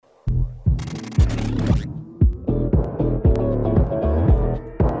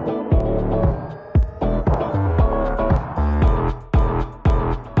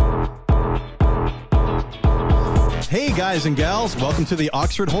guys and gals. Welcome to the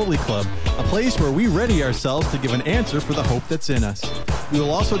Oxford Holy Club, a place where we ready ourselves to give an answer for the hope that's in us. We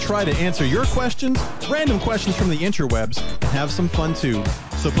will also try to answer your questions, random questions from the interwebs, and have some fun too.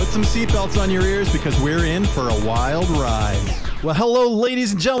 So put some seatbelts on your ears because we're in for a wild ride. Well, hello,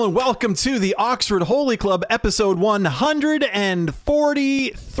 ladies and gentlemen. Welcome to the Oxford Holy Club, episode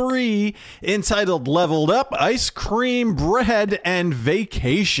 143, entitled Leveled Up, Ice Cream, Bread, and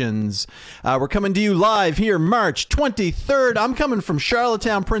Vacations. We're coming to you live here March 23rd. I'm coming from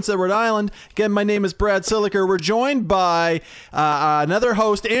Charlottetown, Prince Edward Island. Again, my name is Brad Siliker. We're joined by another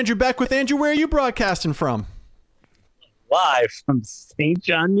host, Andrew Beckwith. Andrew, where are you broadcasting from? Live from St.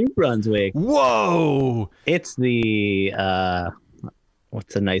 John, New Brunswick. Whoa! It's the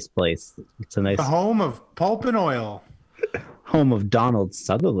what's a nice place? The home of Pulp and Oil. Home of Donald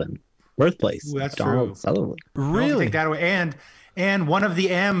Sutherland. Birthplace. Ooh, that's Donald true. Sutherland. Really? Take that away. And one of the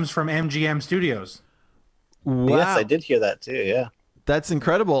M's from MGM Studios. Wow. Yes, I did hear that too. Yeah. That's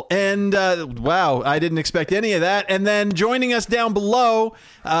incredible. And wow, I didn't expect any of that. And then joining us down below,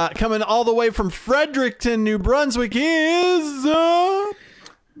 coming all the way from Fredericton, New Brunswick is...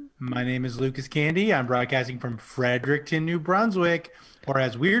 My name is Lucas Candy. I'm broadcasting from Fredericton, New Brunswick, or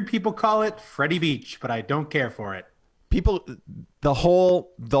as weird people call it, Freddie Beach, but I don't care for it. People, the whole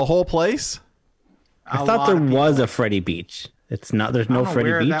place? I thought there was a Freddie Beach. It's not. There's no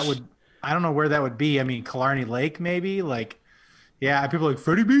Freddie Beach. I don't know where that would be. I mean, Killarney Lake, maybe. Yeah, people are like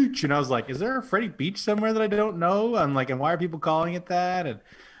Freddie Beach, and I was like, "Is there a Freddie Beach somewhere that I don't know?" I'm like, "And why are people calling it that?" And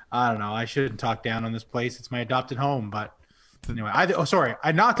I don't know. I shouldn't talk down on this place. It's my adopted home, but anyway. I'm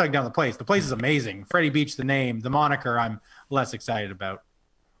not talking down the place. The place is amazing. Freddie Beach, the name, the moniker, I'm less excited about.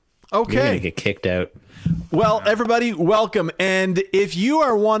 Okay. You're gonna get kicked out. Well, everybody, welcome. And if you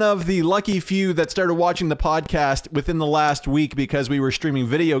are one of the lucky few that started watching the podcast within the last week because we were streaming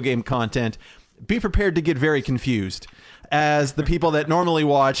video game content, be prepared to get very confused, as the people that normally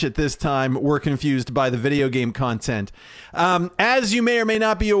watch at this time were confused by the video game content. As you may or may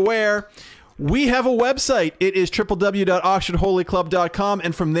not be aware, we have a website. It is www.oxfordholyclub.com,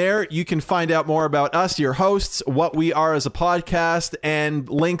 and from there you can find out more about us, your hosts, what we are as a podcast, and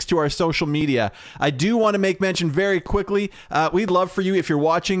links to our social media. I do want to make mention very quickly, we'd love for you, if you're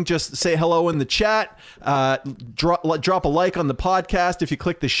watching, just say hello in the chat, drop a like on the podcast. If you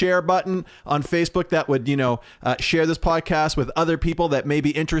click the share button on Facebook, that would, share this podcast with other people that may be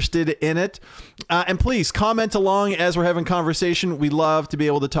interested in it. And please comment along as we're having conversation. We love to be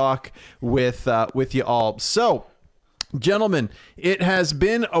able to talk with you all. So, gentlemen, it has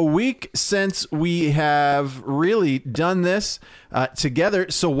been a week since we have really done this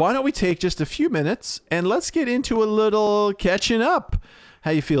together. So why don't we take just a few minutes and let's get into a little catching up.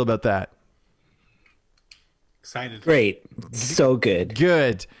 How you feel about that? Excited. Great. So good.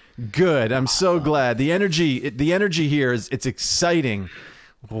 Good. I'm so glad. The energy here it's exciting.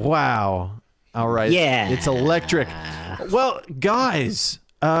 Wow. All right. Yeah. It's electric. Well, guys,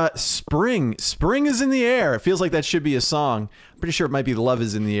 spring is in the air. It feels like that should be a song. I'm pretty sure it might be Love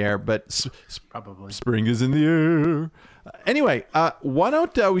is in the Air, but Probably. spring is in the air. Anyway, why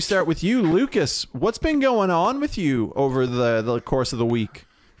don't we start with you, Lucas? What's been going on with you over the course of the week?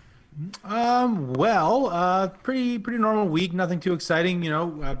 Pretty normal week. Nothing too exciting.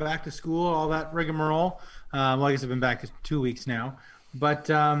 Back to school, all that rigmarole. Well, I guess I've been back to 2 weeks now, but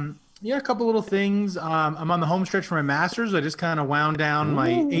a couple little things. I'm on the home stretch for my master's. I just kind of wound down my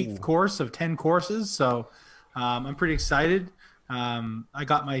 8th course of 10 courses, so I'm pretty excited. I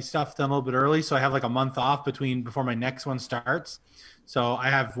got my stuff done a little bit early, so I have like a month off before my next one starts. So I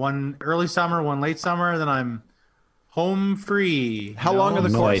have one early summer, one late summer, then I'm home free. How long are the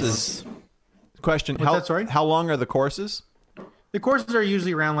courses? Nice. Question. Sorry? How long are the courses? The courses are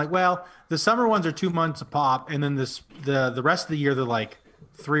usually around the summer ones are 2 months a pop, and then the rest of the year they're like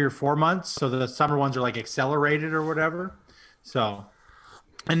 3 or 4 months. So the summer ones are like accelerated or whatever. So,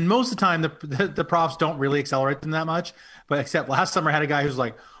 and most of the time the profs don't really accelerate them that much, but except last summer I had a guy who's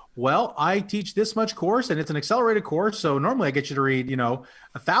like, well, I teach this much course and it's an accelerated course. So normally I get you to read,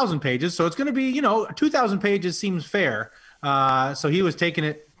 1,000 pages. So it's going to be, 2,000 pages seems fair. So he was taking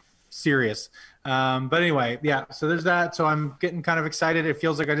it serious. But anyway, yeah, so there's that. So I'm getting kind of excited. It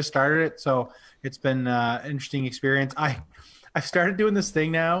feels like I just started it. So it's been an interesting experience. I've started doing this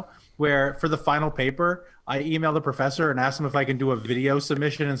thing now where for the final paper, I email the professor and ask him if I can do a video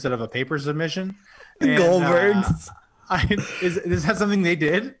submission instead of a paper submission. And, Goldbergs. Is that something they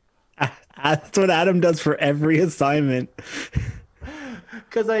did? That's what Adam does for every assignment.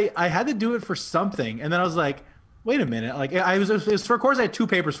 Because I had to do it for something, and then I was like, wait a minute, like it was for a course I had 2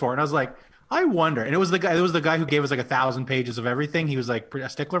 papers for, and I was like, I wonder, and it was the guy who gave us like 1,000 pages of everything. He was like a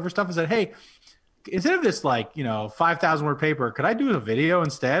stickler for stuff. I said, hey, instead of this like 5,000 word paper, could I do a video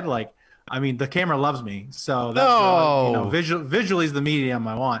instead? Like, I mean, the camera loves me, so that's visually is the medium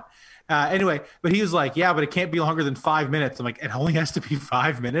I want. Anyway, but he was like, yeah, but it can't be longer than 5 minutes. I'm like, it only has to be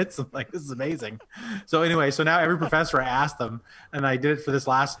 5 minutes. I'm like, this is amazing. So anyway, so now every professor I asked them, and I did it for this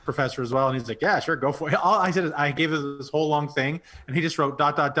last professor as well. And he's like, yeah, sure, go for it. All I said is I gave this whole long thing, and he just wrote ...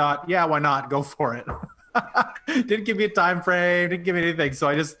 Yeah, why not? Go for it. Didn't give me a time frame. Didn't give me anything. So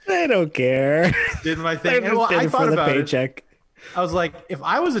I don't care. Did my thing. And, I thought about it. I was like, if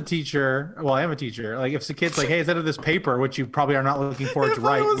I was a teacher, well, I am a teacher. Like, if the kid's like, hey, instead of this paper, which you probably are not looking forward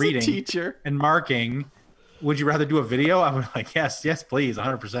to reading and marking, would you rather do a video? I was like, yes, please,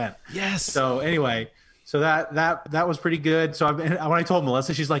 100%. Yes. So anyway, so that was pretty good. So when I told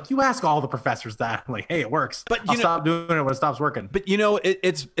Melissa, she's like, you ask all the professors that. I'm like, hey, it works. But I'll stop doing it when it stops working. But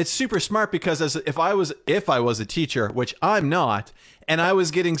it's super smart, because if I was a teacher, which I'm not, and I was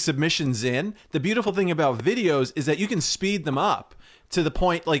getting submissions in, the beautiful thing about videos is that you can speed them up to the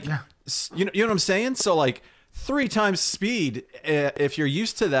point, like, you know what I'm saying? So like 3 times speed, if you're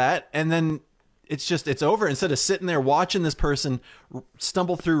used to that, and then it's over. Instead of sitting there watching this person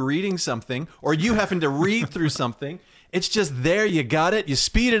stumble through reading something, or you having to read through something, it's just there. You got it. You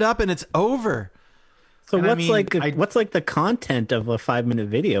speed it up, and it's over. So what's like the content of a 5-minute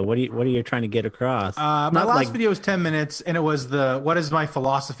video? What are you trying to get across? My last video was 10 minutes, and it was what is my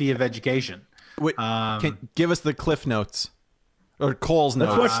philosophy of education? Wait, give us the Cliff Notes or Cole's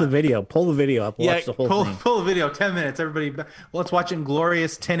Notes. Let's watch the video. Pull the video up. Watch the whole thing. Pull the video. 10 minutes. Everybody, let's watch it in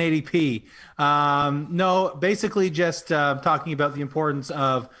glorious 1080p. No, basically just talking about the importance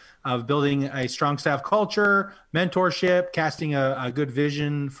of building a strong staff culture, mentorship, casting a good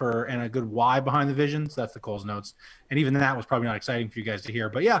vision and a good why behind the vision. So that's the Cole's Notes. And even that was probably not exciting for you guys to hear.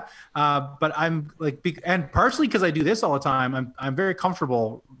 But yeah, but I'm like, and partially because I do this all the time, I'm very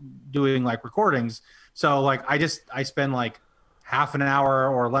comfortable doing like recordings. So like I spend like half an hour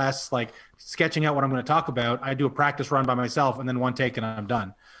or less like sketching out what I'm going to talk about. I do a practice run by myself, and then one take and I'm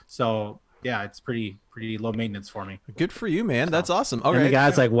done. So yeah, it's pretty low maintenance for me. Good for you, man. That's awesome. Okay. And the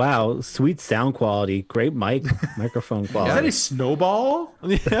guy's like, wow, sweet sound quality, great microphone quality. Is that a snowball?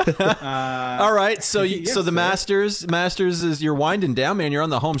 All right. So so the Masters is, you're winding down, man. You're on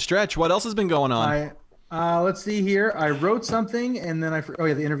the home stretch. What else has been going on? Let's see here. I wrote something, and then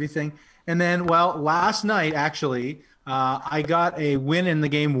the interview thing. And then, last night, actually, I got a win in the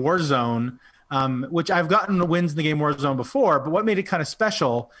game Warzone, which I've gotten wins in the game Warzone before, but what made it kind of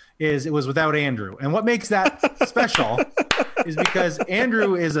special is it was without Andrew. And what makes that special is because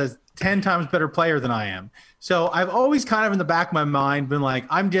Andrew is a 10 times better player than I am. So I've always kind of in the back of my mind been like,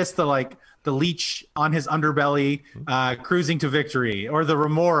 I'm just the leech on his underbelly, cruising to victory, or the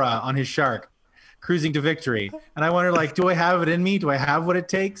remora on his shark, cruising to victory. And I wonder, like, do I have it in me? Do I have what it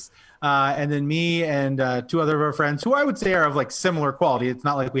takes? And then me and 2 other of our friends, who I would say are of like similar quality. It's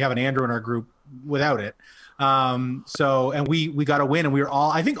not like we have an Andrew in our group without it. And we got a win, and we were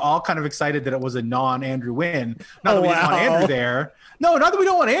all kind of excited that it was a non-Andrew win. Not that we didn't want Andrew there. No, not that we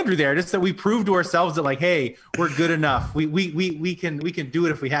don't want Andrew there. Just that we proved to ourselves that, like, hey, we're good enough. We can do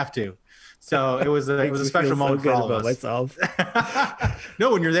it if we have to. So it was a special moment for all of us. Myself.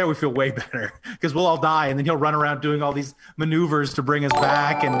 No, when you're there, we feel way better because we'll all die, and then he'll run around doing all these maneuvers to bring us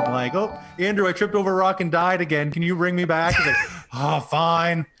back, and like, oh, Andrew, I tripped over a rock and died again. Can you bring me back? He's like, oh,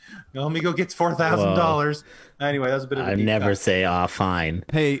 fine. Let me go get $4,000. Anyway, that was a bit of a I never say, fine.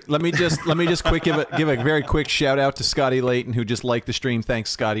 Hey, let me just quick give a very quick shout out to Scotty Layton, who just liked the stream.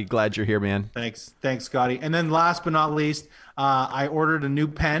 Thanks, Scotty. Glad you're here, man. Thanks, Scotty. And then last but not least, I ordered a new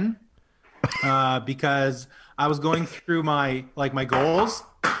pen because I was going through my goals.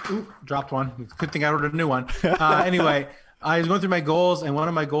 Ooh, dropped one. Good thing I ordered a new one. Anyway, I was going through my goals, and one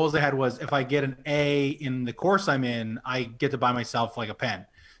of my goals I had was if I get an A in the course I'm in, I get to buy myself like a pen.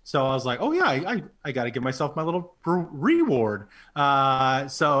 So I was like, oh yeah, I got to give myself my little reward.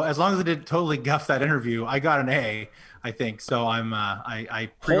 So as long as I didn't totally guff that interview, I got an A, I think. So I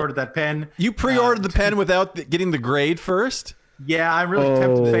pre-ordered that pen. You pre-ordered the pen without getting the grade first? Yeah, I'm really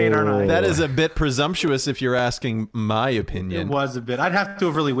tempted fate, aren't I? That is a bit presumptuous if you're asking my opinion. It was a bit. I'd have to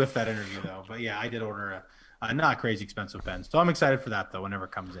have really whiffed that interview though. But yeah, I did order a not crazy expensive pen. So I'm excited for that though whenever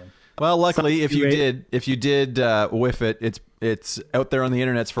it comes in. Well, luckily, if you did whiff it, it's out there on the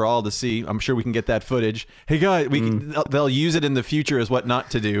internet for all to see. I'm sure we can get that footage. Hey, guys, they'll use it in the future as what not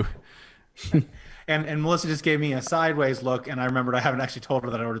to do. and Melissa just gave me a sideways look, and I remembered I haven't actually told her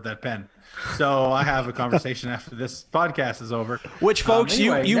that I ordered that pen. So I have a conversation after this podcast is over. Which, folks,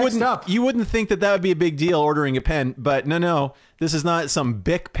 anyway, you wouldn't think that would be a big deal ordering a pen, but no, this is not some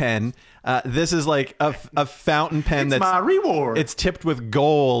Bic pen. This is like a fountain pen. That's my reward. It's tipped with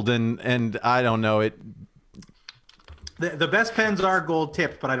gold, and I don't know it. The best pens are gold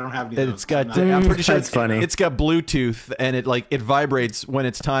tipped, but I don't have any. It's got. I'm pretty sure it's funny. It's got Bluetooth, and it vibrates when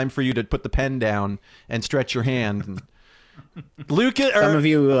it's time for you to put the pen down and stretch your hand. Lucas,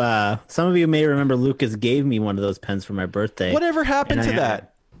 some of you may remember Lucas gave me one of those pens for my birthday. Whatever happened to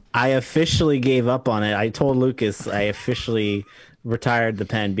that? I officially gave up on it. I told Lucas I officially retired the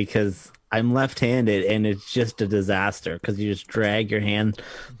pen because I'm left-handed and it's just a disaster because you just drag your hand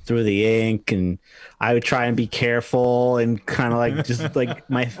through the ink, and I would try and be careful and kind of like just like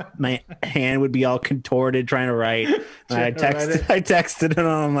my hand would be all contorted trying to write. And I texted him.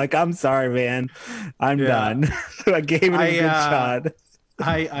 I'm like, I'm sorry, man, I'm done. I gave it a good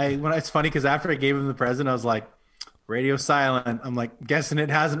shot. When it's funny because after I gave him the present, I was like, radio silent. I'm like, guessing it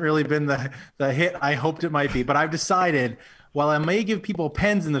hasn't really been the hit I hoped it might be, but I've decided, while I may give people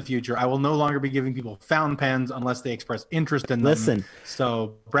pens in the future, I will no longer be giving people fountain pens unless they express interest in them. Listen.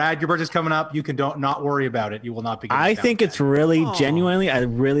 So, Brad, your birthday's coming up. You can not worry about it. You will not be getting I think it's really, genuinely, I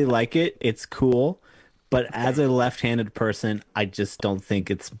really like it. It's cool. But as a left-handed person, I just don't think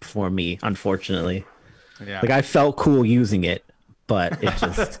it's for me, unfortunately. Yeah. Like, I felt cool using it, but it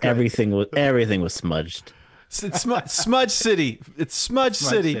just, everything was smudged. It's Smudge City. It's Smudge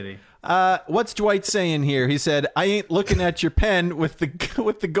City. What's Dwight saying here? He said, "I ain't looking at your pen with the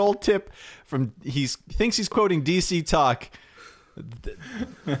gold tip." He thinks he's quoting DC Talk. That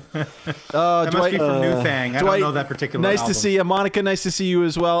Dwight, must be from New Thang. I don't know that particular. Nice album. to see you, Monica. Nice to see you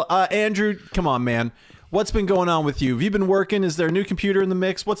as well. Andrew, come on, man. What's been going on with you? Have you been working? Is there a new computer in the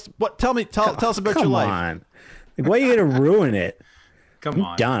mix? Tell us about your life. Come on. Like, why are you gonna ruin it?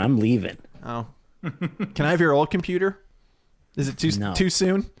 I'm done. I'm leaving. Oh. Can I have your old computer? Is it too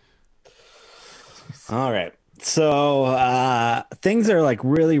soon? All right. So things are like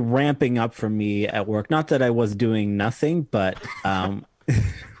really ramping up for me at work. Not that I was doing nothing, but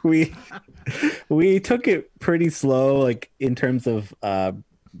we took it pretty slow, like in terms of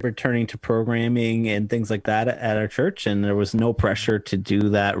returning to programming and things like that at our church. And there was no pressure to do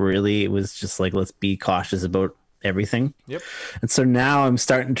that really. It was just like, let's be cautious about everything. Yep. And so now I'm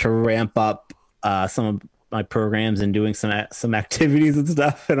starting to ramp up some of my programs and doing some activities and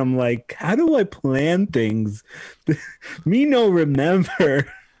stuff, and I'm like, how do I plan things? Me no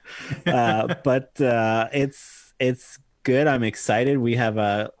remember. But it's good. I'm excited. We have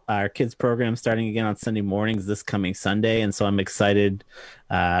our kids program starting again on Sunday mornings this coming Sunday, and so I'm excited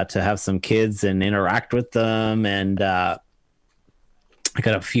to have some kids and interact with them. And I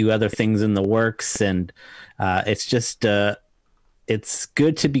got a few other things in the works, and it's just it's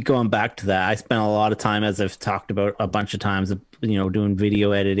good to be going back to that. I spent a lot of time, as I've talked about a bunch of times, doing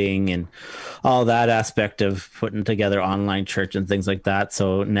video editing and all that aspect of putting together online church and things like that.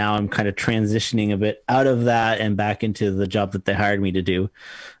 So now I'm kind of transitioning a bit out of that and back into the job that they hired me to do.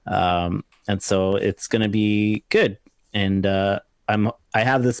 And so it's going to be good. And I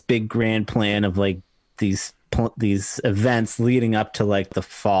have this big grand plan of like these events leading up to like the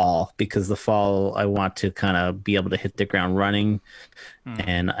fall, because the fall I want to kind of be able to hit the ground running.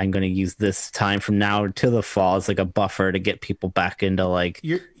 And I'm going to use this time from now to the fall as like a buffer to get people back into like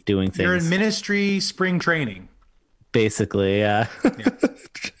doing things. You're in ministry spring training. Basically, yeah.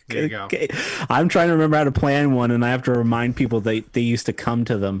 There you go. Okay. I'm trying to remember how to plan one, and I have to remind people they used to come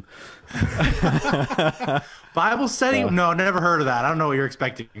to them. Bible study? No, never heard of that. I don't know what you're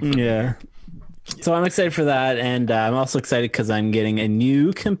expecting. Yeah. So I'm excited for that, and I'm also excited because I'm getting a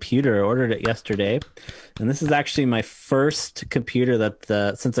new computer. I ordered it yesterday, and this is actually my first computer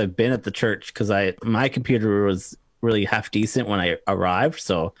that since I've been at the church, because my computer was really half decent when I arrived,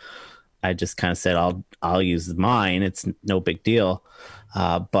 so I just kind of said I'll use mine. It's no big deal,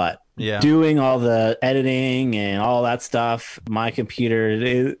 but doing all the editing and all that stuff, my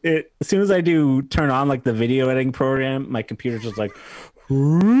computer as soon as I do turn on like the video editing program, my computer's just like.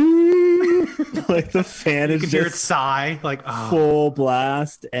 Like the fan is just hear it sigh, like full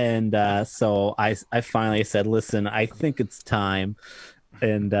blast. And so I finally said, listen, I think it's time.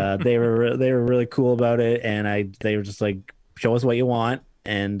 And they were really cool about it, and they were just like, show us what you want.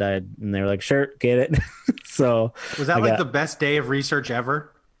 And they were like, sure, get it. So was that the best day of research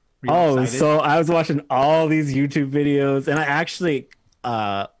ever? So I was watching all these YouTube videos, and I actually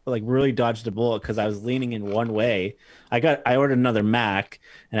really dodged a bullet because I was leaning in one way. I ordered another Mac,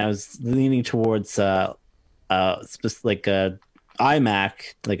 and I was leaning towards like a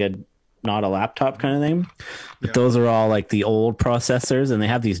iMac, like a not a laptop kind of thing. But those are all like the old processors, and they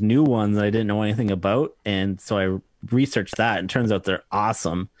have these new ones that I didn't know anything about. And so I researched that, and turns out they're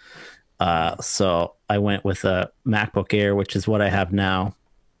awesome. So I went with a MacBook Air, which is what I have now.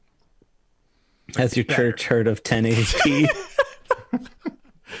 Has your church heard of 1080p?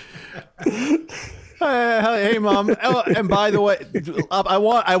 Hey, Mom. Oh, and by the way,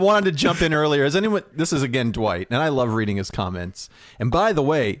 I wanted to jump in earlier. Has anyone? This is again Dwight, and I love reading his comments. And by the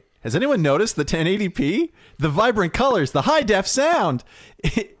way, has anyone noticed the 1080p, the vibrant colors, the high def sound?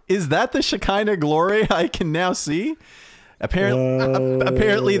 Is that the Shekinah glory I can now see?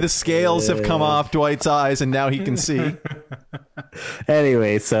 Apparently, the scales have come off Dwight's eyes, and now he can see.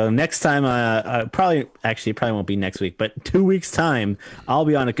 Anyway, so next time, probably it won't be next week, but 2 weeks time, I'll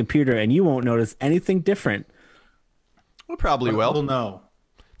be on a computer, and you won't notice anything different. We probably will. We'll know.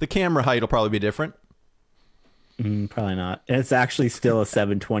 The camera height will probably be different. Probably not. It's actually still a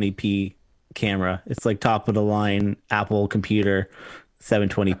 720p camera. It's like top of the line Apple computer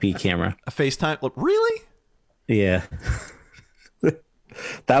 720p camera. A FaceTime? Look, really? Yeah.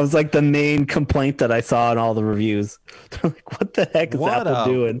 That was like the main complaint that I saw in all the reviews. They're like, what the heck is Apple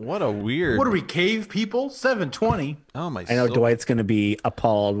doing? What a weird... What are we, cave people? 720? Oh, my... I know Dwight's going to be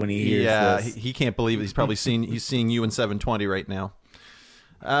appalled when he hears this. He can't believe it. He's probably seeing you in 720 right now.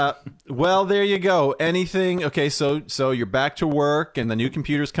 Well, there you go. Anything... Okay, so you're back to work, and the new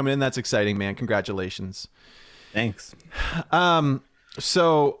computer's coming in. That's exciting, man. Congratulations. Thanks.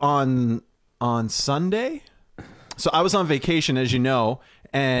 So on Sunday... So I was on vacation, as you know,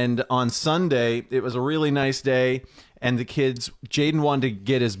 and on Sunday, it was a really nice day, and the kids, Jaden wanted to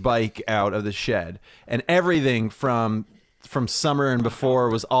get his bike out of the shed, and everything from summer and before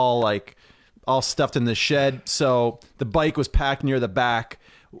was all stuffed in the shed, so the bike was packed near the back.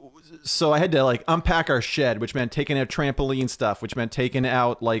 So I had to unpack our shed, which meant taking out trampoline stuff, which meant taking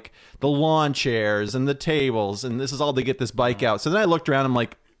out the lawn chairs and the tables, and this is all to get this bike out. So then I looked around, I'm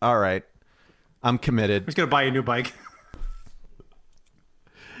like, all right, I'm committed. I'm just going to buy a new bike.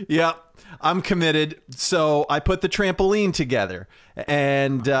 Yeah, I'm committed. So I put the trampoline together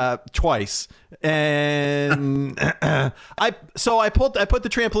and twice. And I put the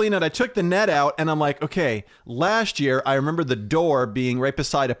trampoline out. I took the net out and I'm like, okay, last year I remember the door being right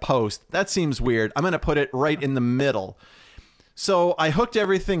beside a post. That seems weird. I'm going to put it right in the middle. So I hooked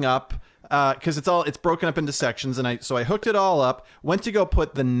everything up. Because it's broken up into sections, and I hooked it all up, went to go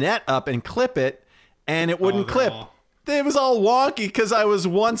put the net up and clip it, and it wouldn't clip. It was all wonky because I was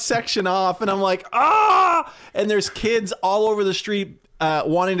one section off, and I'm like, ah! And there's kids all over the street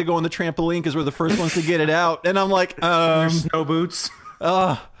wanting to go on the trampoline because we're the first ones to get it out, and I'm like, snow boots.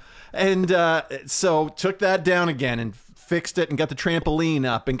 So took that down again and fixed it and got the trampoline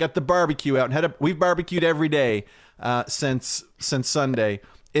up and got the barbecue out and we've barbecued every day since Sunday.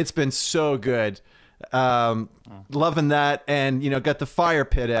 It's been so good. Loving that. And, got the fire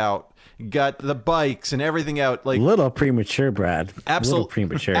pit out, got the bikes and everything out. A little premature, Brad.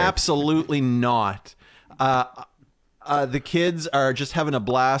 Premature. Absolutely not. The kids are just having a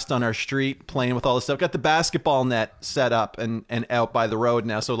blast on our street playing with all this stuff. Got the basketball net set up and out by the road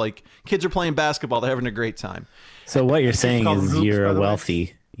now. So kids are playing basketball. They're having a great time. So what you're saying is you're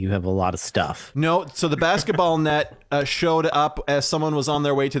wealthy. You have a lot of stuff. No, so the basketball net showed up as someone was on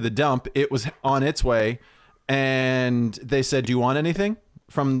their way to the dump. It was on its way, and they said, "Do you want anything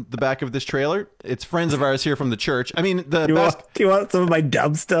from the back of this trailer?" It's friends of ours here from the church. I mean, do you want some of my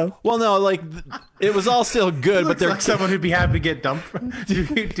dump stuff? Well, no, it was all still good, but they're someone who'd be happy to get dumped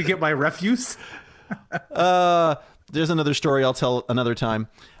to get my refuse. There's another story I'll tell another time.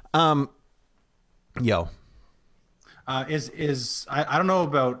 Yo. I don't know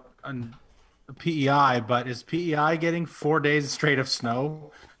about PEI, but is PEI getting 4 days straight of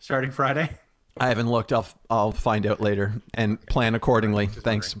snow starting Friday? I haven't looked. I'll find out later and plan accordingly.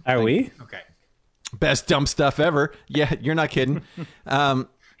 Thanks. Are we? Okay. Best dump stuff ever. Yeah, you're not kidding.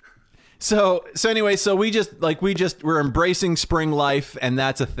 So anyway, so we're embracing spring life, and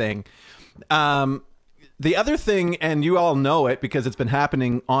that's a thing. The other thing, and you all know it because it's been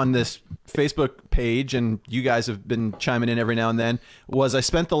happening on this Facebook page, and you guys have been chiming in every now and then, was I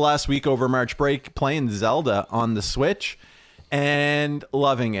spent the last week over March break playing Zelda on the Switch and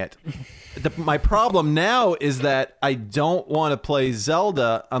loving it. My problem now is that I don't want to play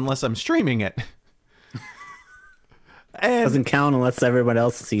Zelda unless I'm streaming it. And doesn't count unless everyone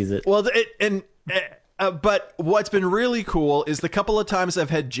else sees it. Well, but what's been really cool is the couple of times I've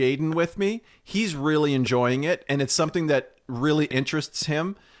had Jaden with me, he's really enjoying it, and it's something that really interests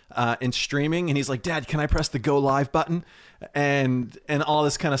him. in streaming, and he's like, Dad, can I press the go live button? And all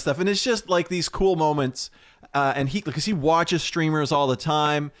this kind of stuff. And it's just like these cool moments. And because he watches streamers all the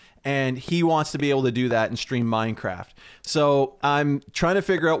time, and he wants to be able to do that and stream Minecraft. So I'm trying to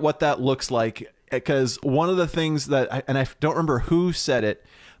figure out what that looks like, because one of the things that I don't remember who said it,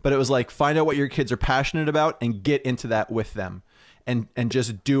 but it was like, find out what your kids are passionate about and get into that with them, and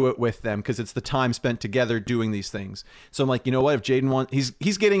just do it with them, because it's the time spent together doing these things. So I'm like, you know what, if Jaden wants,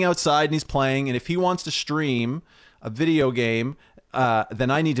 he's getting outside and he's playing, and if he wants to stream a video game, then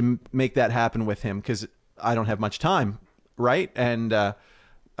I need to make that happen with him, because I don't have much time, right? And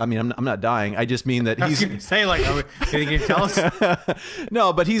I mean, I'm not dying. I just mean that he's going to say, like, can you tell us?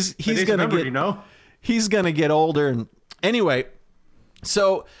 No, but he's going to get, you know, he's going to get older. And anyway,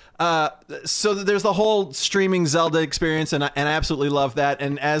 so there's the whole streaming Zelda experience, and I absolutely love that.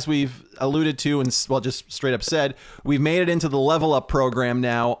 And as we've alluded to, and well, just straight up said, we've made it into the Level Up program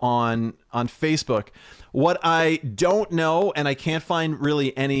now on Facebook. What I don't know, and I can't find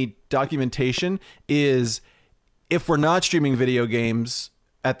really any documentation, is if we're not streaming video games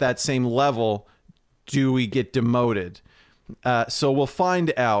at that same level, do we get demoted? So we'll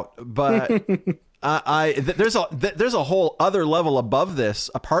find out. But there's a whole other level above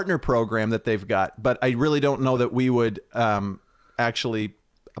this, a partner program that they've got. But I really don't know that we would actually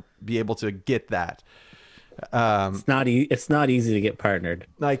be able to get that. It's not easy to get partnered.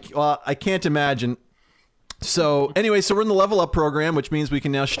 I can't imagine. So anyway, so we're in the Level Up program, which means we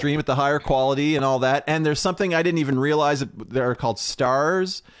can now stream at the higher quality and all that. And there's something I didn't even realize that there are called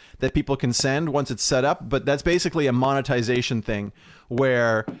stars that people can send once it's set up. But that's basically a monetization thing,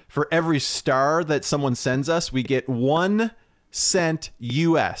 where for every star that someone sends us, we get 1 cent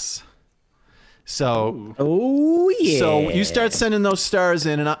US. So, oh yeah. So you start sending those stars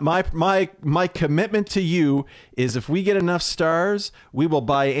in, and my commitment to you is, if we get enough stars, we will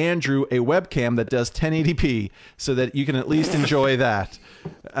buy Andrew a webcam that does 1080p, so that you can at least enjoy that.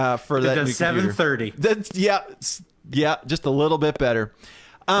 For that does 730. That's yeah, just a little bit better.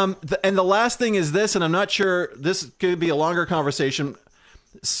 And the last thing is this, and I'm not sure, this could be a longer conversation.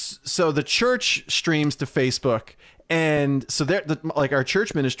 So the church streams to Facebook. And so like our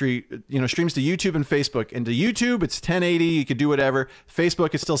church ministry, streams to YouTube and Facebook. And to YouTube, it's 1080. You could do whatever.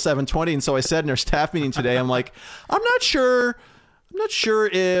 Facebook is still 720. And so I said in our staff meeting today, I'm like, I'm not sure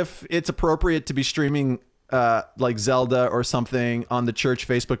if it's appropriate to be streaming like Zelda or something on the church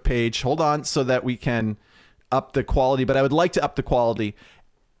Facebook page. Hold on, so that we can up the quality. But I would like to up the quality.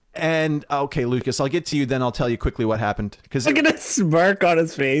 And okay, Lucas, I'll get to you, then I'll tell you quickly what happened. Because look at a smirk on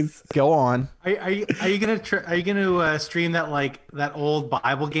his face. Go on. Are you gonna stream that old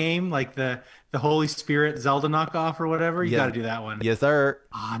Bible game, like the Holy Spirit Zelda knockoff or whatever? You got to do that one. Yes, sir.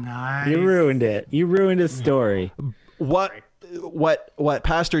 Ah, nice. You ruined it. You ruined his story. What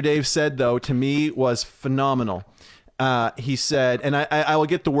Pastor Dave said, though, to me was phenomenal. He said, and I will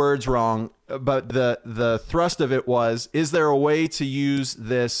get the words wrong, but the thrust of it was, is there a way to use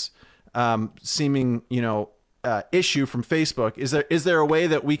this seeming issue from Facebook? Is there a way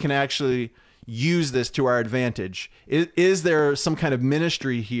that we can actually use this to our advantage? Is there some kind of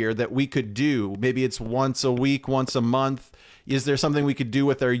ministry here that we could do? Maybe it's once a week, once a month. Is there something we could do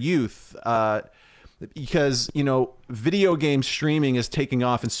with our youth? Because video game streaming is taking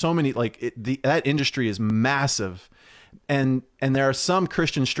off, and so many that industry is massive. And there are some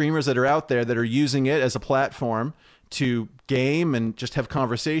Christian streamers that are out there that are using it as a platform to game and just have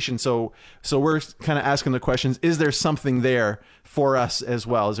conversation. So we're kind of asking the questions, is there something there for us as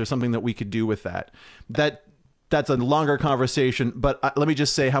well? Is there something that we could do with that? That's a longer conversation, but let me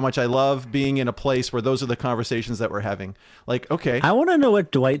just say how much I love being in a place where those are the conversations that we're having. Like, okay. I want to know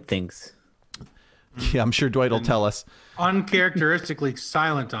what Dwight thinks. Yeah, I'm sure Dwight will tell us. Uncharacteristically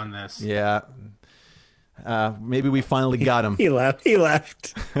silent on this. Yeah. Maybe we finally got him. He left.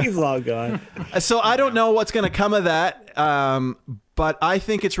 He's all gone. So I don't know what's going to come of that. But I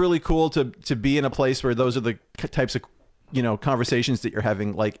think it's really cool to be in a place where those are the types of, conversations that you're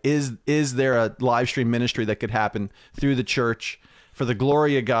having. Like, is there a live stream ministry that could happen through the church for the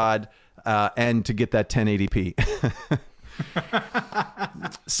glory of God, and to get that 1080p?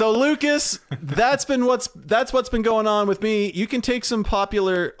 So Lucas, that's what's been going on with me. You can take some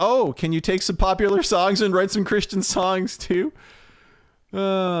popular. Oh, can you take some popular songs and write some Christian songs too?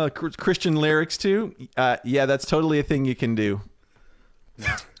 Christian lyrics too? Yeah, that's totally a thing you can do.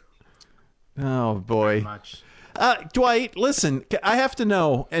 Yeah. Oh boy. Very much. Dwight, listen, I have to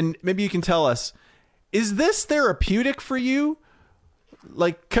know, and maybe you can tell us, is this therapeutic for you?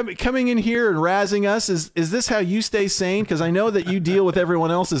 Like coming in here and razzing us, is this how you stay sane? Because I know that you deal with everyone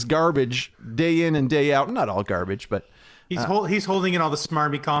else's garbage day in and day out. Not all garbage, but He's holding in all the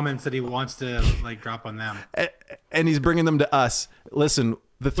smarmy comments that he wants to like drop on them. And he's bringing them to us. Listen,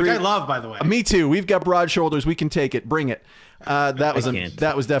 the three Which I love, by the way. Me too. We've got broad shoulders. We can take it. Bring it.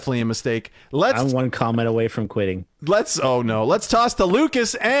 That was definitely a mistake. I'm one comment away from quitting. Let's toss to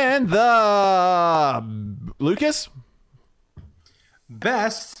Lucas and the Lucas.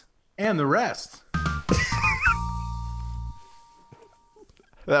 Best and the rest.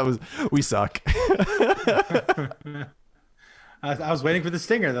 We suck. I was waiting for the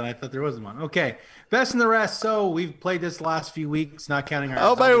stinger, then I thought there wasn't one. Okay, best and the rest. So we've played this the last few weeks, not counting our.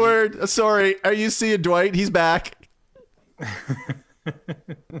 Oh my word! Sorry. Are you seeing Dwight? He's back.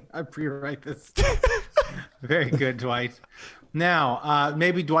 I pre-write this. Very good, Dwight. Now,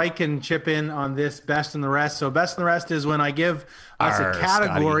 maybe Dwight can chip in on this best and the rest. So best and the rest is when I give us a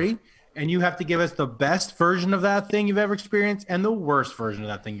category, Scotty, and you have to give us the best version of that thing you've ever experienced and the worst version of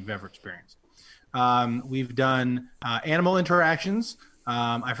that thing you've ever experienced. We've done animal interactions.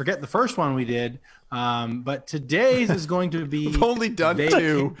 I forget the first one we did, but today's is going to be. We've only done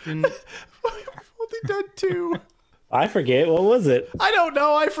two. We've only done two. I forget. What was it? I don't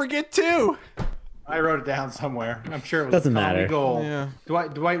know. I forget too. I wrote it down somewhere. I'm sure it was. Doesn't matter. Goal. Yeah.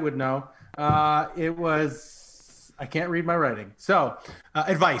 Dwight would know. It was. I can't read my writing. So,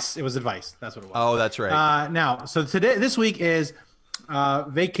 advice. It was advice. That's what it was. Oh, that's right. Now, so this week is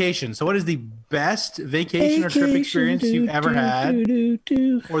vacation. So, what is the best vacation or trip experience you've ever had,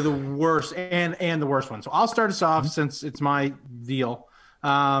 or the worst and the worst one? So, I'll start us off since it's my deal.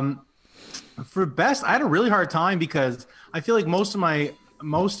 For best, I had a really hard time because I feel like most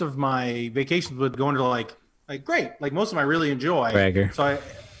of my vacations would go into like great, like most of them I really enjoy. Bragger. So I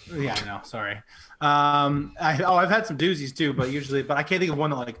know. Sorry. I've had some doozies too, but I can't think of one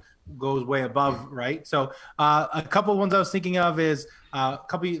that like goes way above, right? So a couple of ones I was thinking of is a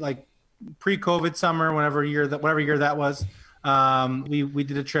couple like pre-COVID summer, whatever year that was. We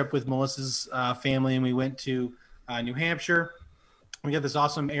did a trip with Melissa's family, and we went to New Hampshire. We got this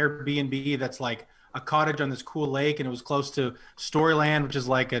awesome Airbnb that's like a cottage on this cool lake, and it was close to Storyland, which is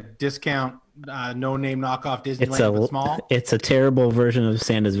like a discount, no-name knockoff Disneyland, but small. It's a terrible version of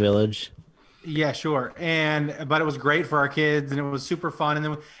Santa's Village. Yeah, sure. But it was great for our kids, and it was super fun.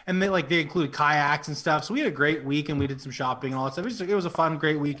 And they included kayaks and stuff. So we had a great week, and we did some shopping and all that stuff. It was a fun,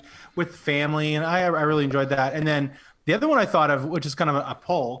 great week with family, and I really enjoyed that. And then the other one I thought of, which is kind of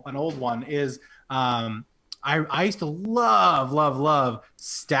an old one, is I used to love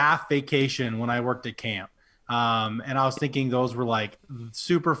staff vacation when I worked at camp. And I was thinking those were like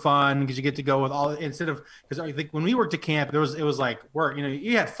super fun because you get to go with because I think when we worked at camp, it was like work,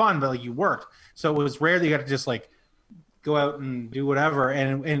 you had fun, but like you worked. So it was rare that you got to just like go out and do whatever.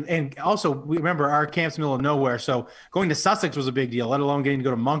 And also we remember our camp's in the middle of nowhere. So going to Sussex was a big deal, let alone getting to go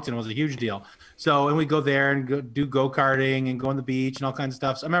to Moncton was a huge deal. So, and we go there and do go-karting and go on the beach and all kinds of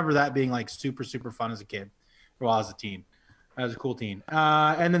stuff. So I remember that being like super, super fun as a kid. Well, as a teen. That was a cool teen.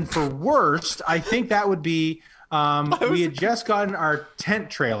 And then for worst, I think that would be we had just gotten our tent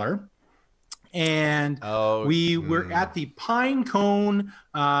trailer, and we were at the Pine Cone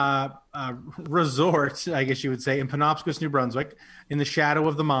Resort, I guess you would say, in Penobscot, New Brunswick, in the shadow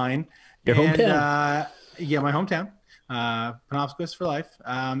of the mine. Your hometown. Yeah, my hometown. Penobscot for life.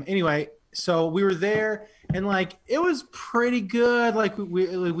 Anyway, so we were there, and like it was pretty good. Like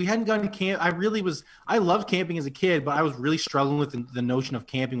we hadn't gone to camp. I loved camping as a kid, but I was really struggling with the notion of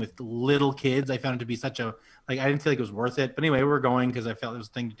camping with little kids. I found it to be such a I didn't feel like it was worth it. But anyway, we were going because I felt it was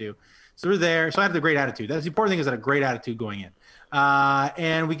a thing to do. So we're there. So I had the great attitude. That's the important thing, is I had a great attitude going in.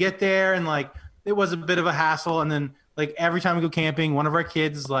 And we get there, and like it was a bit of a hassle. And then like every time we go camping, one of our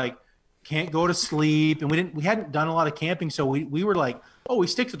kids like can't go to sleep, and we hadn't done a lot of camping, so we were like, we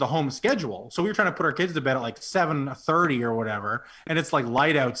stick to the home schedule. So we were trying to put our kids to bed at like 7:30 or whatever, and it's like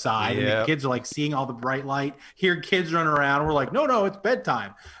light outside, and the kids are like seeing all the bright light, hear kids running around. We're like, no, it's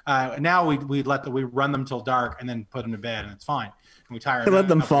bedtime. Now we run them till dark and then put them to bed, and it's fine. And we tire them. Let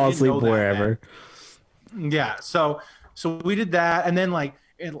them fall asleep wherever. Yeah. So we did that, and then like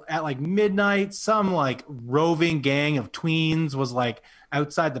at like midnight, some like roving gang of tweens was like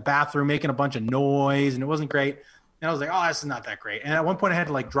outside the bathroom making a bunch of noise, and it wasn't great. And I was like, this is not that great. And at one point I had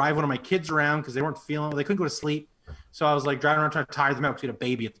to like drive one of my kids around because they couldn't go to sleep. So I was like driving around trying to tire them out because we had a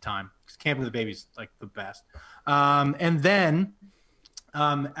baby at the time. Because camping with a baby is like the best. And then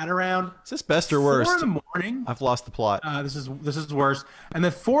at around is this best or worst? 4 a.m. I've lost the plot. This is worse. And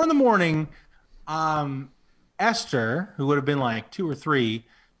then 4 a.m, Esther, who would have been like 2 or 3,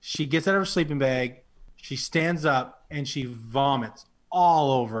 she gets out of her sleeping bag, she stands up, and she vomits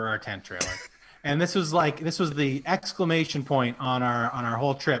all over our tent trailer. And this was the exclamation point on our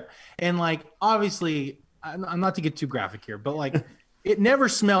whole trip. And like, obviously I'm not to get too graphic here, but like it never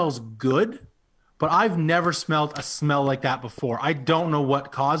smells good, but I've never smelled a smell like that before. I don't know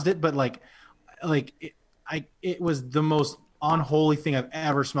what caused it, but it was the most unholy thing I've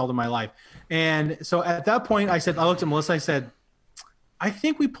ever smelled in my life. And so at that point I looked at Melissa, I said, I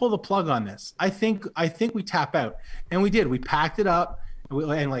think we pull the plug on this. I think we tap out. And we did. We packed it up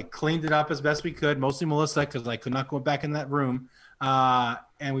and like cleaned it up as best we could, mostly Melissa, because I could not go back in that room.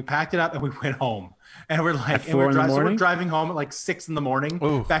 And we packed it up and we went home. And we're like, we're driving home at like 6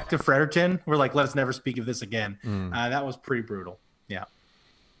 a.m. back to Fredericton. We're like, let us never speak of this again. That was pretty brutal. Yeah.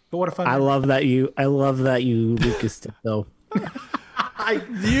 But what a fun. I love that you Lucas though. I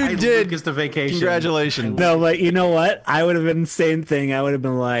did. Lucas to vacation. Congratulations. No, but you know what? I would have been the same thing. I would have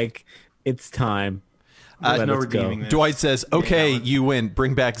been like, it's time. There's no redeeming this. Dwight says, okay, you win.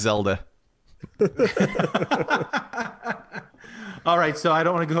 Bring back Zelda. All right, so I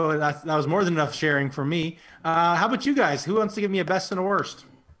don't want to go. That was more than enough sharing from me. How about you guys? Who wants to give me a best and a worst?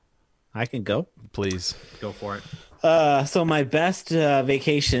 I can go. Please. Go for it. So my best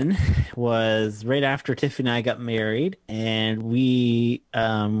vacation was right after Tiffany and I got married, and we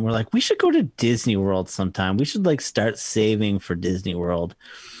were like, we should go to Disney World sometime. We should like start saving for Disney World.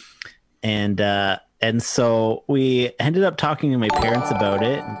 And so we ended up talking to my parents about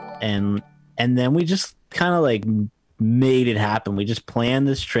it, and then we just kind of like made it happen. We just planned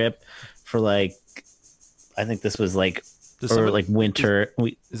this trip for like, I think this was like winter.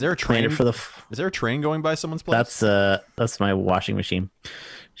 Is there a train for the? Is there a train going by someone's place? That's my washing machine.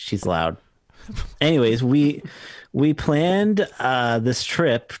 She's loud. Anyways, we planned this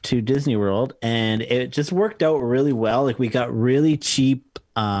trip to Disney World, and it just worked out really well. Like we got really cheap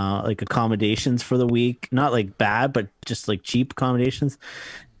like accommodations for the week. Not like bad, but just like cheap accommodations.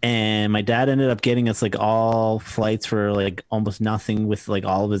 And my dad ended up getting us like all flights for like almost nothing with like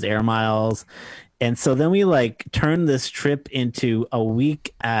all of his air miles. And so then we like turned this trip into a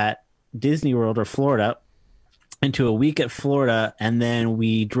week at Disney World or Florida, into a week at Florida. And then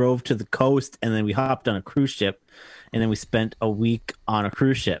we drove to the coast, and then we hopped on a cruise ship, and then we spent a week on a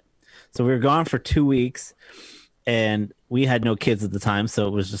cruise ship. So we were gone for 2 weeks, and we had no kids at the time. So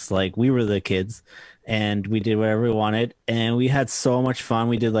it was just like, we were the kids, and we did whatever we wanted. And we had so much fun.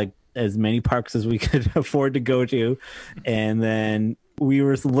 We did like as many parks as we could afford to go to. And then we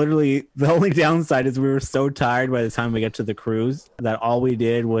were literally, the only downside is we were so tired by the time we got to the cruise that all we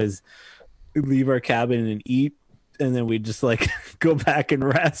did was leave our cabin and eat, and then we'd just like go back and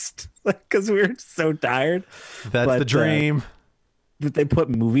rest, like, because we were so tired. That's the dream. But they put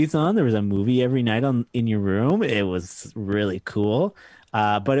movies on. There was a movie every night in your room. It was really cool.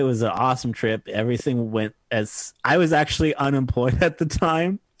 But it was an awesome trip. Everything went as I was actually unemployed at the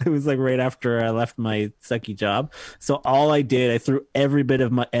time. It was like right after I left my sucky job. So all I threw every bit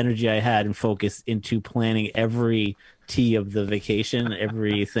of my energy I had and focus into planning every T of the vacation.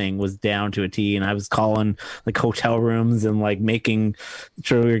 Everything was down to a T, and I was calling like hotel rooms and like making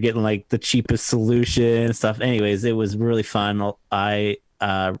sure we were getting like the cheapest solution and stuff. Anyways, it was really fun.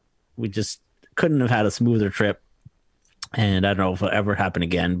 We just couldn't have had a smoother trip. And I don't know if it'll ever happen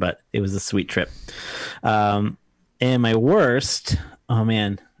again, but it was a sweet trip. And my worst, oh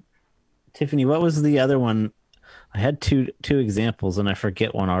man, Tiffany, what was the other one? I had two examples and I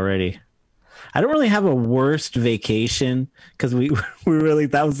forget one already. I don't really have a worst vacation because we really,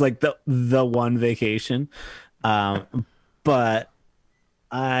 that was like the one vacation. But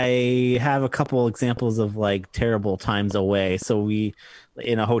I have a couple examples of like terrible times away. So we,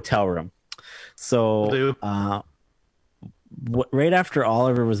 in a hotel room. So, right after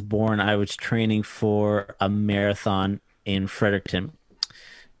Oliver was born, I was training for a marathon in Fredericton,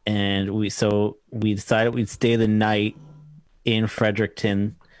 and we decided we'd stay the night in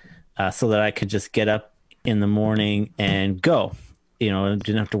Fredericton so that I could just get up in the morning and go. And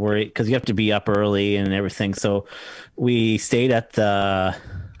didn't have to worry because you have to be up early and everything. So we stayed at the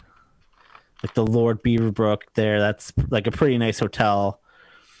Lord Beaverbrook there. That's like a pretty nice hotel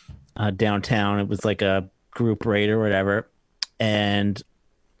downtown. It was like a group rate or whatever. And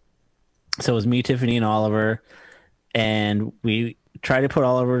so it was me, Tiffany, and Oliver, and we tried to put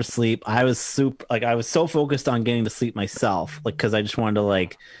Oliver to sleep. I was so focused on getting to sleep myself, like, because I just wanted to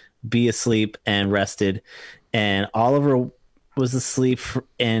like be asleep and rested. And Oliver was asleep,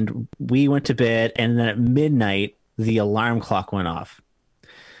 and we went to bed. And then at midnight, the alarm clock went off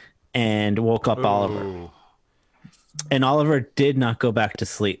and woke up Oliver. And Oliver did not go back to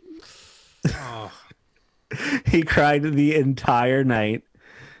sleep. Oh. He cried the entire night,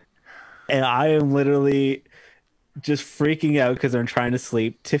 and I am literally just freaking out because I'm trying to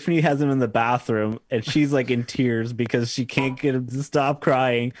sleep. Tiffany has him in the bathroom and she's like in tears because she can't get him to stop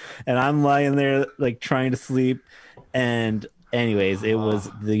crying. And I'm lying there like trying to sleep. And anyways, it was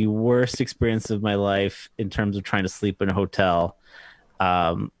the worst experience of my life in terms of trying to sleep in a hotel.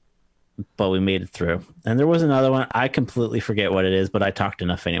 But we made it through. And there was another one. I completely forget what it is, but I talked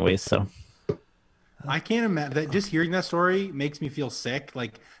enough anyways. So I can't imagine that. Just hearing that story makes me feel sick.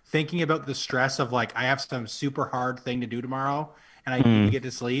 Like thinking about the stress of like, I have some super hard thing to do tomorrow and I need to get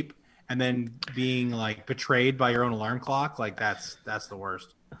to sleep, and then being like betrayed by your own alarm clock. Like that's the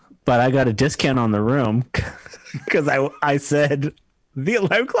worst. But I got a discount on the room because I said the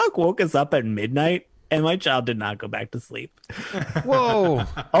alarm clock woke us up at midnight and my child did not go back to sleep. Whoa.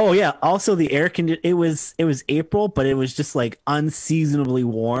 Oh yeah. Also the air condition. It was April, but it was just like unseasonably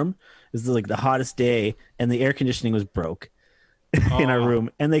warm. It was like the hottest day, and the air conditioning was broke in our room,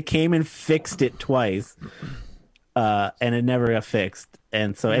 and they came and fixed it twice, and it never got fixed.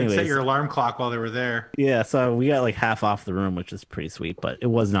 And so, anyways, set your alarm clock while they were there. Yeah, so we got like half off the room, which is pretty sweet, but it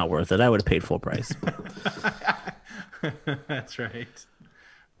was not worth it. I would have paid full price. That's right.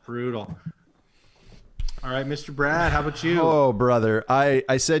 Brutal. All right, Mr. Brad, how about you? Oh, brother.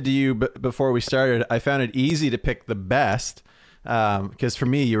 I said to you before we started, I found it easy to pick the best. Because for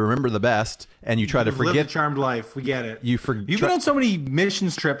me, you remember the best, and you try to forget. Live a charmed life. We get it. You've been on so many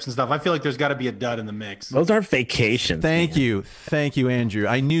missions trips and stuff. I feel like there's got to be a dud in the mix. Those aren't vacations. Thank you, Andrew.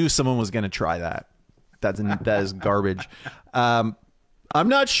 I knew someone was going to try that. That is garbage. I'm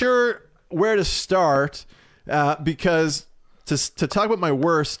not sure where to start because to talk about my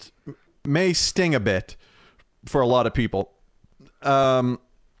worst may sting a bit for a lot of people.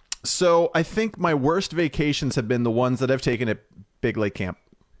 So I think my worst vacations have been the ones that I've taken at Big Lake Camp.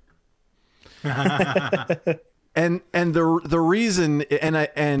 and the reason,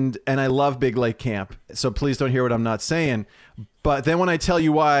 and I love Big Lake Camp, so please don't hear what I'm not saying. But then when I tell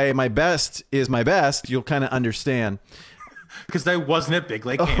you why my best is my best, you'll kind of understand. Because I wasn't at Big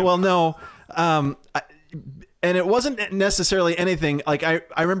Lake Camp. Well, no. And it wasn't necessarily anything like I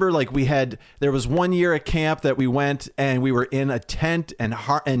remember like there was one year at camp that we went and we were in a tent and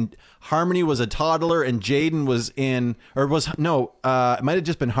Harmony was a toddler and Jaden was in, or it might have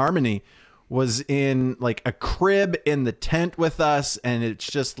just been Harmony was in like a crib in the tent with us. And it's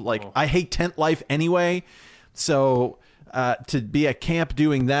just like, I hate tent life anyway. So to be at camp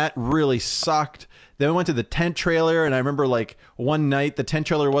doing that really sucked. Then we went to the tent trailer and I remember like one night the tent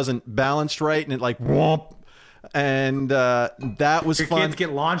trailer wasn't balanced right and it like whoomp. And that was Your fun. kids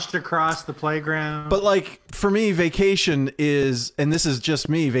get launched across the playground. But like for me, vacation is, and this is just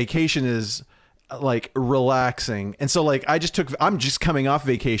me, vacation is like relaxing. And so like I'm just coming off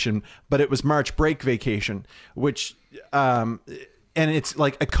vacation, but it was March break vacation, which and it's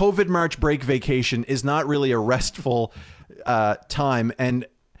like a COVID March break vacation is not really a restful time. And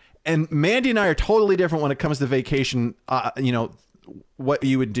Mandy and I are totally different when it comes to vacation. What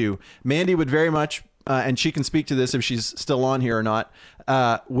you would do. Mandy would very much and she can speak to this if she's still on here or not,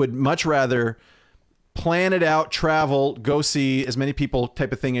 would much rather plan it out, travel, go see as many people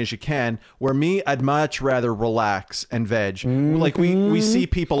type of thing as you can, where me, I'd much rather relax and veg. Mm-hmm. Like we see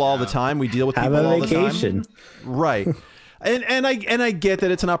people all the time. We deal with people all the time. Right. and I get that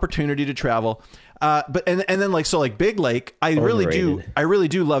it's an opportunity to travel. But then like Big Lake, I really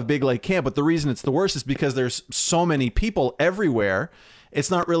do love Big Lake Camp, but the reason it's the worst is because there's so many people everywhere. It's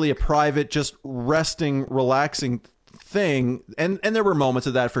not really a private, just resting, relaxing thing. And there were moments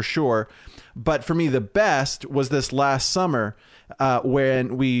of that for sure. But for me, the best was this last summer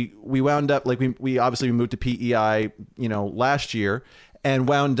when we wound up, like we obviously moved to PEI, last year and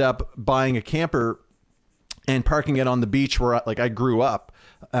wound up buying a camper and parking it on the beach where I grew up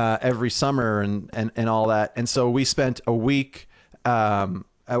every summer and all that. And so we spent a week at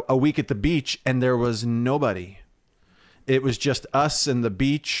the beach and there was nobody. It was just us and the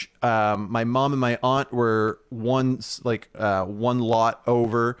beach. My mom and my aunt were one lot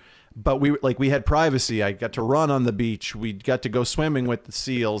over, but we had privacy. I got to run on the beach. We got to go swimming with the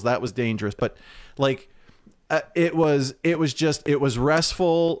seals. That was dangerous, but it was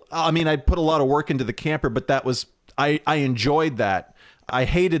restful. I mean, I put a lot of work into the camper, but I enjoyed that. I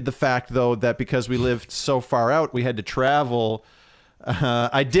hated the fact though that because we lived so far out, we had to travel.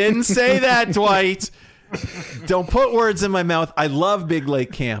 I didn't say that, Dwight. Don't put words in my mouth. I love Big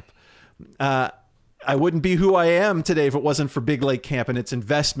Lake Camp. I wouldn't be who I am today if it wasn't for Big Lake Camp and its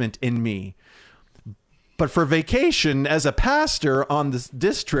investment in me. But for vacation, as a pastor on this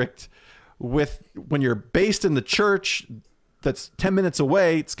district, when you're based in the church that's 10 minutes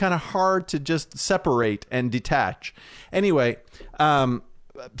away, it's kind of hard to just separate and detach. Anyway,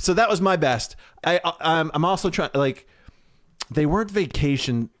 So that was my best. I'm also trying, like, they weren't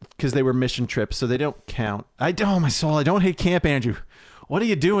vacation because they were mission trips, so they don't count. Oh my soul, I don't hate camp, Andrew. What are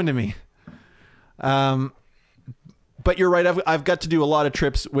you doing to me? But you're right. I've got to do a lot of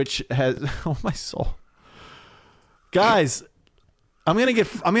trips, which has oh my soul, guys. I'm gonna get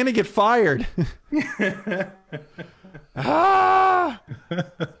fired.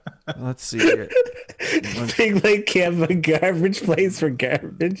 Let's see here. Big Lake Camp, a garbage place for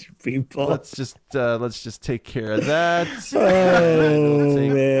garbage people. Let's just take care of that. Oh,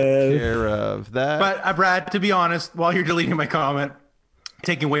 Take man. care of that. But Brad, to be honest, while you're deleting my comment,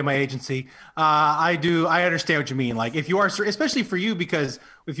 taking away my agency, I understand what you mean. Like if you are, especially for you, because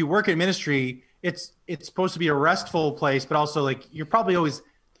if you work in ministry, it's supposed to be a restful place, but also like you're probably always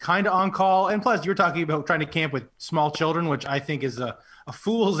kind of on call. And plus you're talking about trying to camp with small children, which I think is a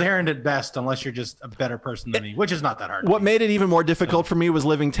fool's errand at best, unless you're just a better person than me, which is not that hard. What made it even more difficult for me was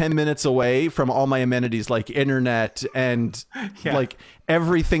living 10 minutes away from all my amenities like internet and like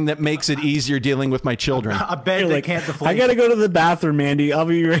everything that makes it easier dealing with my children. A bed that can't deflate. I gotta go to the bathroom, Andy. I'll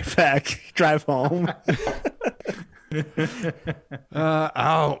be right back. Drive home.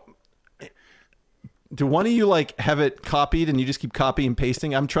 Do one of you like have it copied and you just keep copying and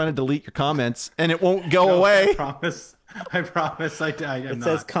pasting? I'm trying to delete your comments and it won't go away. I promise. It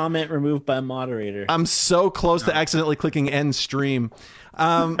says comment removed by moderator. I'm so close to accidentally clicking end stream.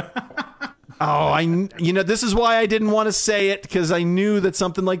 This is why I didn't want to say it, because I knew that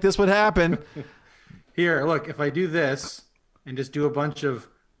something like this would happen. Here, look, if I do this and just do a bunch of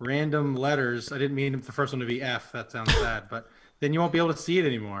random letters, I didn't mean the first one to be F. That sounds bad, but then you won't be able to see it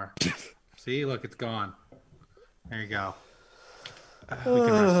anymore. See, look, it's gone. There you go.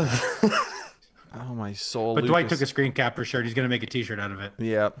 Oh my soul! But Lucas. Dwight took a screen cap for sure. He's going to make a T-shirt out of it.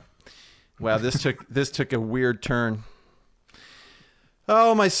 Yeah. Wow, this took a weird turn.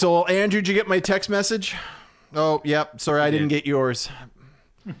 Oh my soul, Andrew, did you get my text message? Oh, yep. Sorry, I didn't get yours.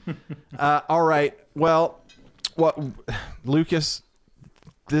 All right. Well, Lucas?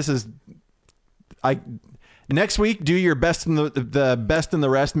 This is next week. Do your best in the best in the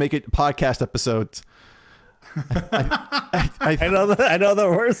rest. Make it podcast episodes. I know the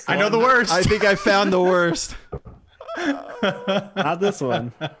worst. I know the worst. I think I found the worst. Not this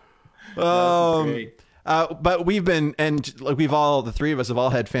one. But the three of us have all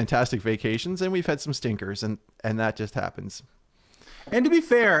had fantastic vacations, and we've had some stinkers, and that just happens. And to be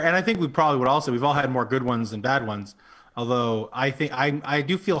fair, and I think we probably would also, we've all had more good ones than bad ones. Although I think I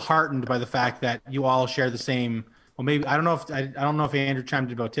do feel heartened by the fact that you all share the same. Well, maybe I don't know if Andrew chimed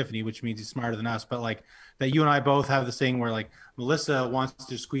in about Tiffany, which means he's smarter than us. But like that, you and I both have this thing where like Melissa wants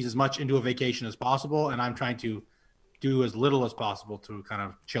to squeeze as much into a vacation as possible, and I'm trying to do as little as possible to kind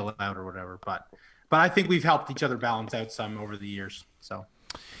of chill out or whatever. But I think we've helped each other balance out some over the years. So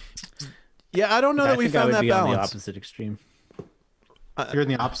yeah, I don't know that we found that balance. On the opposite extreme. You're in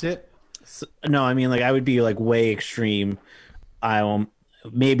the opposite. So, no, I mean like I would be like way extreme.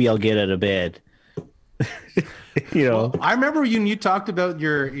 Maybe I'll get out of bed. Well, I remember you talked about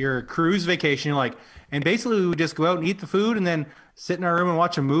your cruise vacation. You're like, and basically we would just go out and eat the food and then sit in our room and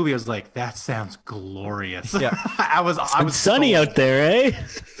watch a movie. I was like, that sounds glorious. Yeah. I was sunny out there, eh?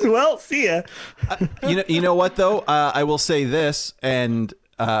 Well, see ya. You know what though? I will say this, and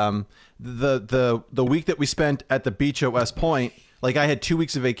the week that we spent at the beach at West Point, like I had 2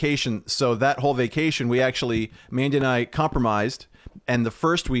 weeks of vacation, so that whole vacation we actually, Mandy and I compromised, and the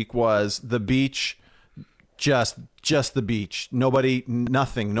first week was the beach, just the beach, nobody,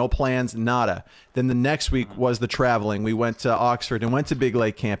 nothing, no plans, nada. Then the next week was the traveling. We went to Oxford and went to Big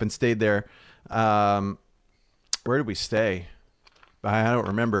Lake Camp and stayed there. Where did we stay? I don't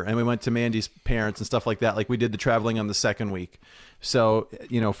remember. And we went to Mandy's parents and stuff like that. Like we did the traveling on the second week. So,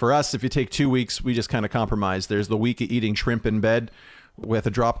 for us, if you take 2 weeks, we just kind of compromise. There's the week of eating shrimp in bed with a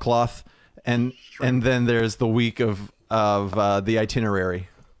drop cloth. And then there's the week of the itinerary.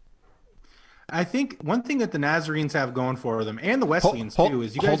 I think one thing that the Nazarenes have going for them, and the Wesleyans too,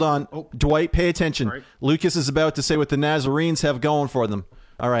 is you guys... Hold on. Oh. Dwight, pay attention. Right. Lucas is about to say what the Nazarenes have going for them.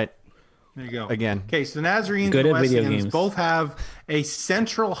 All right. There you go. Again. Okay, so the Nazarenes Good and at video Wesleyans games. both have a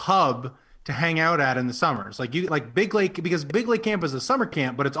central hub to hang out at in the summers. Like Big Lake, because Big Lake Camp is a summer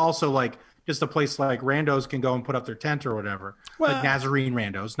camp, but it's also like just a place like randos can go and put up their tent or whatever. Well, like Nazarene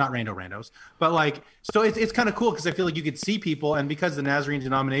randos, not randos. But like, so it's kind of cool because I feel like you could see people, and because the Nazarene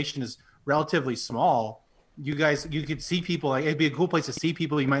denomination is relatively small, you could see people. Like it'd be a cool place to see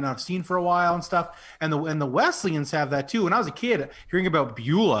people you might not have seen for a while and stuff. And the Wesleyans have that too. When I was a kid, hearing about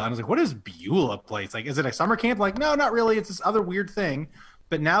Beulah, I was like, "What is Beulah place? Like, is it a summer camp?" Like, no, not really. It's this other weird thing.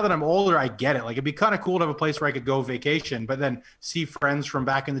 But now that I'm older, I get it. Like, it'd be kind of cool to have a place where I could go vacation, but then see friends from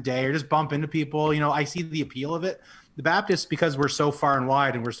back in the day or just bump into people. You know, I see the appeal of it. The Baptist, because we're so far and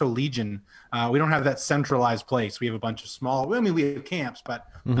wide and we're so legion, we don't have that centralized place. We have a bunch of small, I mean, we have camps, but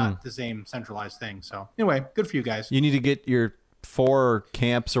not the same centralized thing. So anyway, good for you guys. You need to get your 4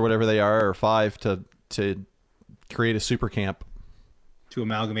 camps or whatever they are, or 5 to create a super camp. To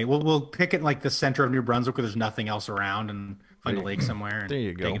amalgamate. We'll pick it in like the center of New Brunswick where there's nothing else around and find a lake somewhere and There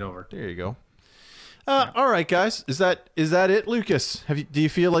you go. take it over. There you go. All right, guys. Is that it, Lucas? Do you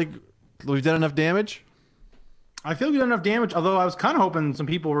feel like we've done enough damage? I feel we've done enough damage, although I was kind of hoping some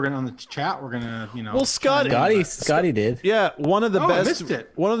people were going to, on the chat, were going to, you know. Well, Scotty did. Yeah, one of the I best. missed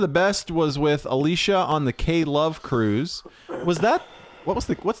it. One of the best was with Alicia on the K Love cruise. Was that what's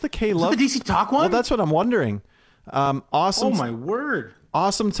the K Love? the DC Talk one? Well, that's what I'm wondering. Awesome. Oh, my word.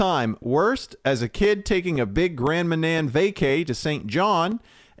 Awesome time. Worst, as a kid taking a big Grand Manan vacay to St. John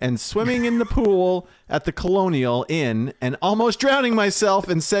and swimming in the pool at the Colonial Inn and almost drowning myself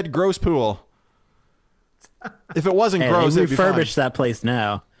in said gross pool. If it wasn't gross, they it'd be fine. refurbished that place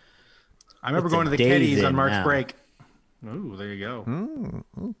now. I remember It's a going to the Days Kitties on Inn March now. break. Ooh, there you go.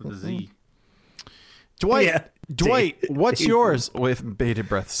 With a Z. Dwight, Yeah. Dwight, what's yours with bated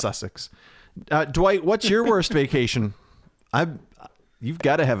breath Sussex? Dwight, what's your worst vacation? You've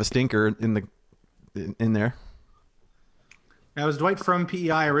got to have a stinker in there. Now, is Dwight from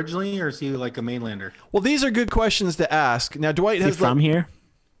PEI originally, or is he like a mainlander? Well, these are good questions to ask. Now, Dwight Is he has from here?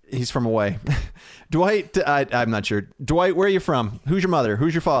 He's from away. Dwight, I'm not sure. Dwight, where are you from? Who's your mother?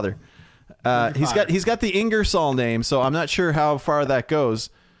 Who's your father? He's got the Ingersoll name, so I'm not sure how far that goes.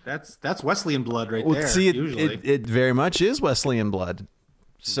 That's Wesleyan blood right Well, there. see, usually. it very much is Wesleyan blood.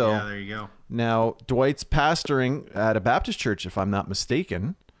 So Yeah, there you go. now Dwight's pastoring at a Baptist church, if I'm not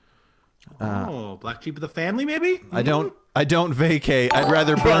mistaken. Oh, black sheep of the family, maybe? I don't vacate. I'd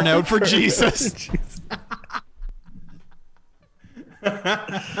rather burn out for Jesus.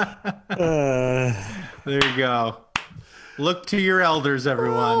 There you go. Look to your elders,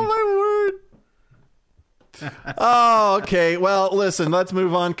 everyone. Oh my word. Oh, okay. Well, listen, let's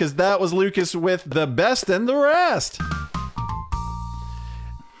move on because that was Lucas with the best and the rest.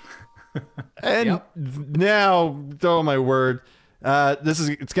 And now, oh my word.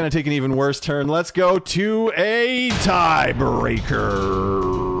 It's going to take an even worse turn. Let's go to a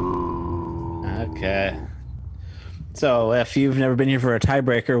tiebreaker. Okay. So if you've never been here for a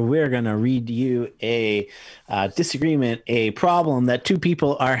tiebreaker, we're going to read you a disagreement, a problem that two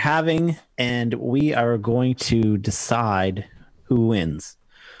people are having, and we are going to decide who wins.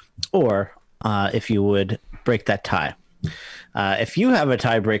 Or, if you would, break that tie. If you have a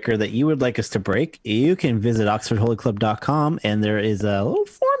tiebreaker that you would like us to break, you can visit oxfordholyclub.com, and there is a little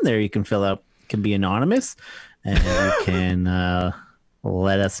form there you can fill out. It can be anonymous, and you can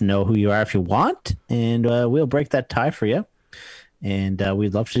let us know who you are if you want, and we'll break that tie for you. And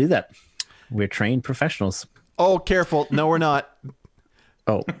we'd love to do that. We're trained professionals. Oh, careful. No, we're not.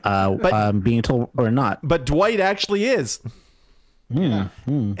 Oh, I'm being told or not. But Dwight actually is.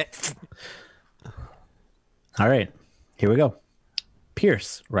 All right, here we go.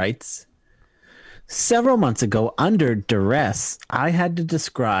 Pierce writes, several months ago, under duress, I had to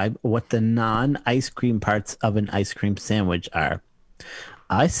describe what the non-ice cream parts of an ice cream sandwich are.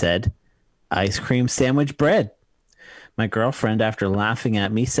 I said, ice cream sandwich bread. My girlfriend, after laughing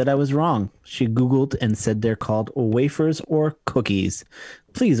at me, said I was wrong. She Googled and said they're called wafers or cookies.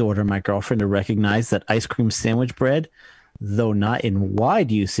 Please order my girlfriend to recognize that ice cream sandwich bread, though not in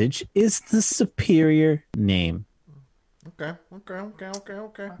wide usage, is the superior name. Okay.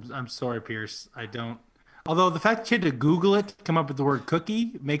 I'm sorry, Pierce. I don't. Although the fact that you had to Google it to come up with the word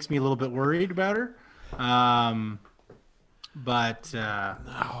cookie makes me a little bit worried about her. But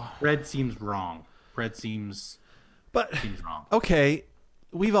bread seems wrong. Bread seems wrong. Okay,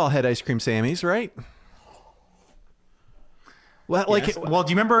 we've all had ice cream Sammies, right? Well, like, Yes. Well,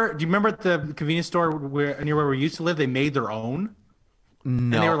 do you remember at the convenience store near where we used to live? They made their own,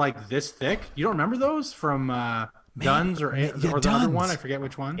 no. and they were like this thick. You don't remember those from Dunn's or the other Dunn's. one? I forget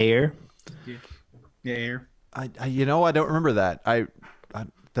which one. Air. Yeah, Air. I don't remember that.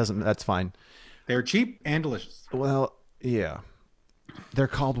 That's fine. They're cheap and delicious. Well, yeah. They're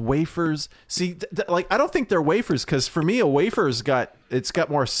called wafers. See, like, I don't think they're wafers because for me, a wafer's got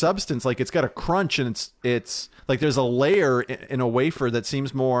more substance. Like, it's got a crunch, and it's like there's a layer in a wafer that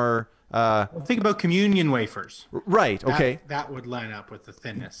seems more. Think about communion wafers. Right. Okay. That would line up with the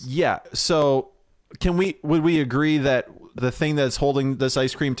thinness. Yeah. So, would we agree that the thing that's holding this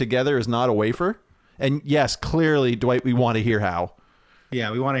ice cream together is not a wafer? And yes, clearly, Dwight, we want to hear how.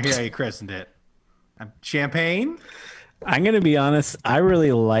 Yeah, we want to hear how you christened it. Champagne? I'm gonna be honest. I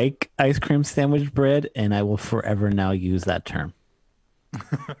really like ice cream sandwich bread, and I will forever now use that term.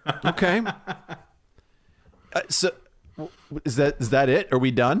 Okay. So is that it? Are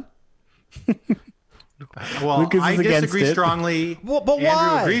we done? Well, Lucas I is against disagree it. strongly. Well, but Andrew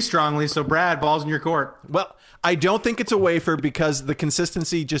why? agrees strongly. So, Brad, ball's in your court. Well, I don't think it's a wafer because the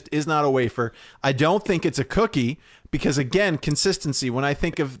consistency just is not a wafer. I don't think it's a cookie because, again, consistency. When I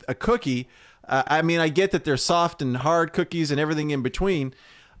think of a cookie, I mean, I get that they're soft and hard cookies and everything in between.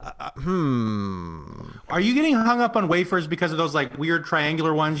 Are you getting hung up on wafers because of those like weird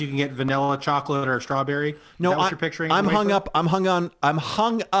triangular ones you can get vanilla, chocolate, or strawberry? Is No, that what you're picturing? I'm as a hung wafer? up. I'm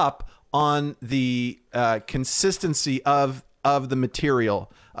hung up on the consistency of the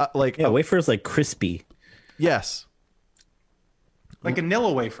material. Yeah, wafer's like crispy. Yes, like a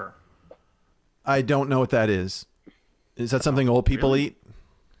Nilla wafer. I don't know what that is. Is that something old people eat?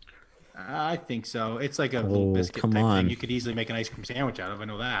 I think so. It's like a little biscuit come type on. thing. You could easily make an ice cream sandwich out of. I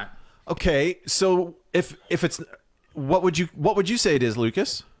know that. Okay, so if it's what would you say it is,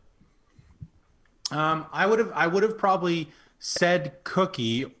 Lucas? I would have probably said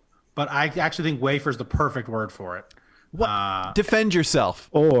cookie, but I actually think wafer is the perfect word for it. What? Defend yourself.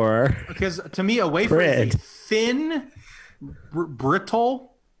 Or Because to me, a wafer Bread. is a thin,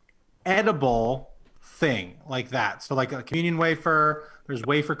 brittle, edible thing like that. So like a communion wafer, there's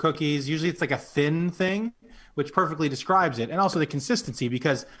wafer cookies. Usually it's like a thin thing, which perfectly describes it. And also the consistency,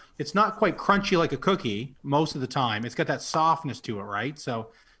 because it's not quite crunchy like a cookie most of the time. It's got that softness to it, right? So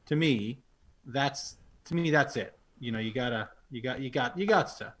to me, that's it. You know, you got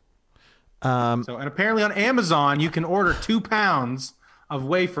to. So, and apparently on Amazon, you can order 2 pounds of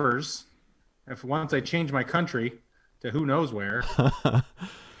wafers. If once I change my country to who knows where,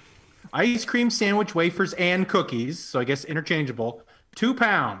 ice cream sandwich wafers and cookies. So I guess interchangeable. 2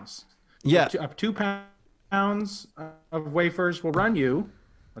 pounds. Yeah. 2 pounds of wafers will run you.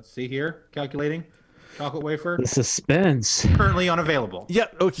 Let's see here. Calculating. Chocolate wafer the suspense. currently unavailable. Yeah,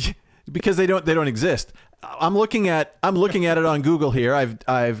 okay, because they don't exist. I'm looking at it on Google here.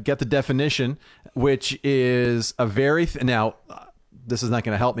 I've got the definition, which is a very now. This is not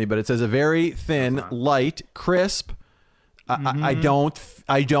going to help me, but it says a very thin, light, crisp. I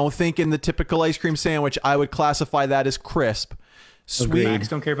don't think in the typical ice cream sandwich I would classify that as crisp. Sweet, Facts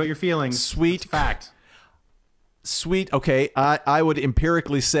don't care about your feelings. Sweet. It's a fact. sweet. Okay, I would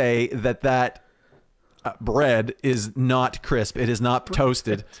empirically say that bread is not crisp. It is not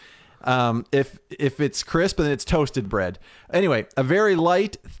toasted. If it's crisp, then it's toasted bread. Anyway, a very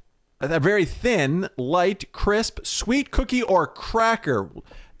thin, light, crisp, sweet cookie or cracker.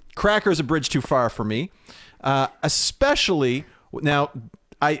 Cracker is a bridge too far for me. Especially now,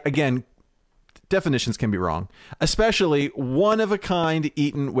 definitions can be wrong. Especially one of a kind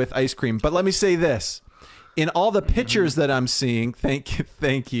eaten with ice cream. But let me say this: in all the pictures that I'm seeing, thank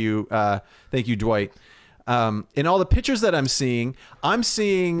you, Dwight. In all the pictures that I'm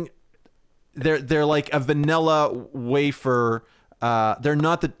seeing they're like a vanilla wafer. They're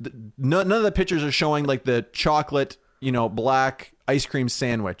not none of the pictures are showing like the chocolate, black ice cream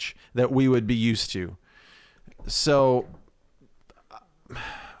sandwich that we would be used to. So,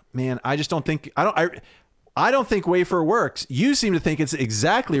 man, I just don't think I don't think wafer works. You seem to think it's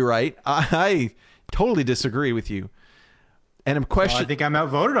exactly right. I totally disagree with you. And I'm Well, questioning. I think I'm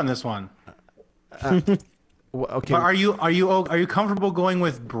outvoted on this one. Okay. But are you comfortable going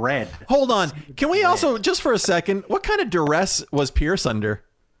with bread? Hold on. Can we also, just for a second, what kind of duress was Pierce under?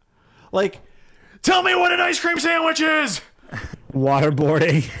 Like, tell me what an ice cream sandwich is!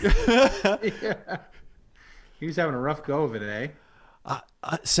 Waterboarding. He was having a rough go of it, eh?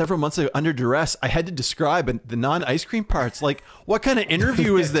 Several months ago, under duress, I had to describe the non-ice cream parts. Like, what kind of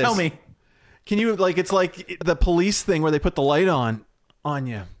interview is this? Tell me. Can you, it's like the police thing where they put the light on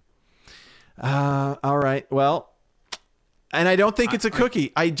you. All right. Well, and I don't think it's a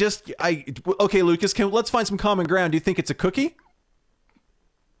cookie. Okay, Lucas, let's find some common ground. Do you think it's a cookie?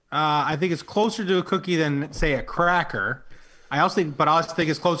 I think it's closer to a cookie than, say, a cracker. I also think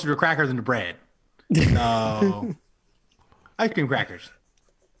it's closer to a cracker than to bread. No. Ice cream crackers.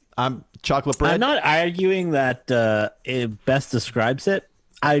 Chocolate bread. I'm not arguing that it best describes it.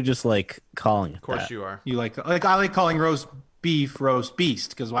 I just like calling it. Of course you are. You I like calling roast beef roast beast,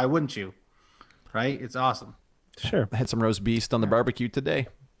 because why wouldn't you? Right? It's awesome. Sure. I had some roast beast on the barbecue today.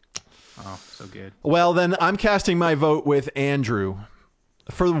 Oh, so good. Well, then I'm casting my vote with Andrew.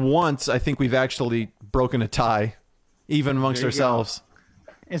 For once, I think we've actually broken a tie, even amongst There you ourselves.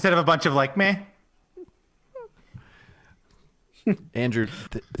 Instead of a bunch of meh. Andrew,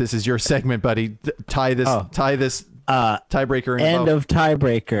 this is your segment, buddy. Tie this tiebreaker in End vote. of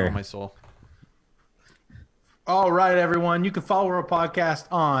tiebreaker. Oh, my soul. All right, everyone. You can follow our podcast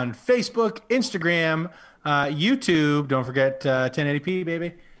on Facebook, Instagram, YouTube. Don't forget 1080p,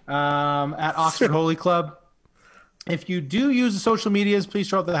 baby. At Oxford Holy Club. If you do use the social medias, please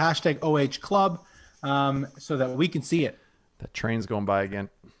throw out the hashtag OH Club so that we can see it. That train's going by again.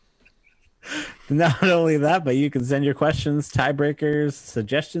 Not only that, but you can send your questions, tiebreakers,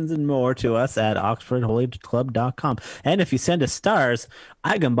 suggestions, and more to us at oxfordholyclub.com. And if you send us stars,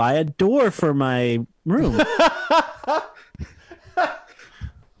 I can buy a door for my room.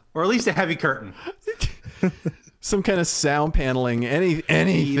 Or at least a heavy curtain. Some kind of sound paneling,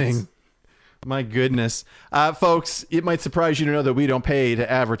 anything. My goodness. Folks, it might surprise you to know that we don't pay to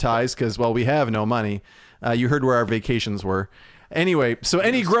advertise because, well, we have no money. You heard where our vacations were. Anyway, so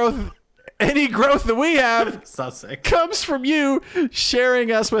any growth that we have comes from you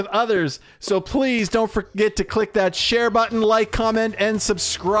sharing us with others. So please don't forget to click that share button, like, comment, and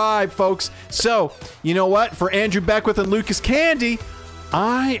subscribe, folks. So, you know what? For Andrew Beckwith and Lucas Candy,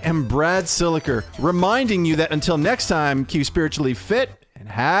 I am Brad Siliker, reminding you that until next time, keep spiritually fit and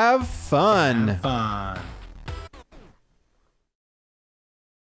have fun. Have fun.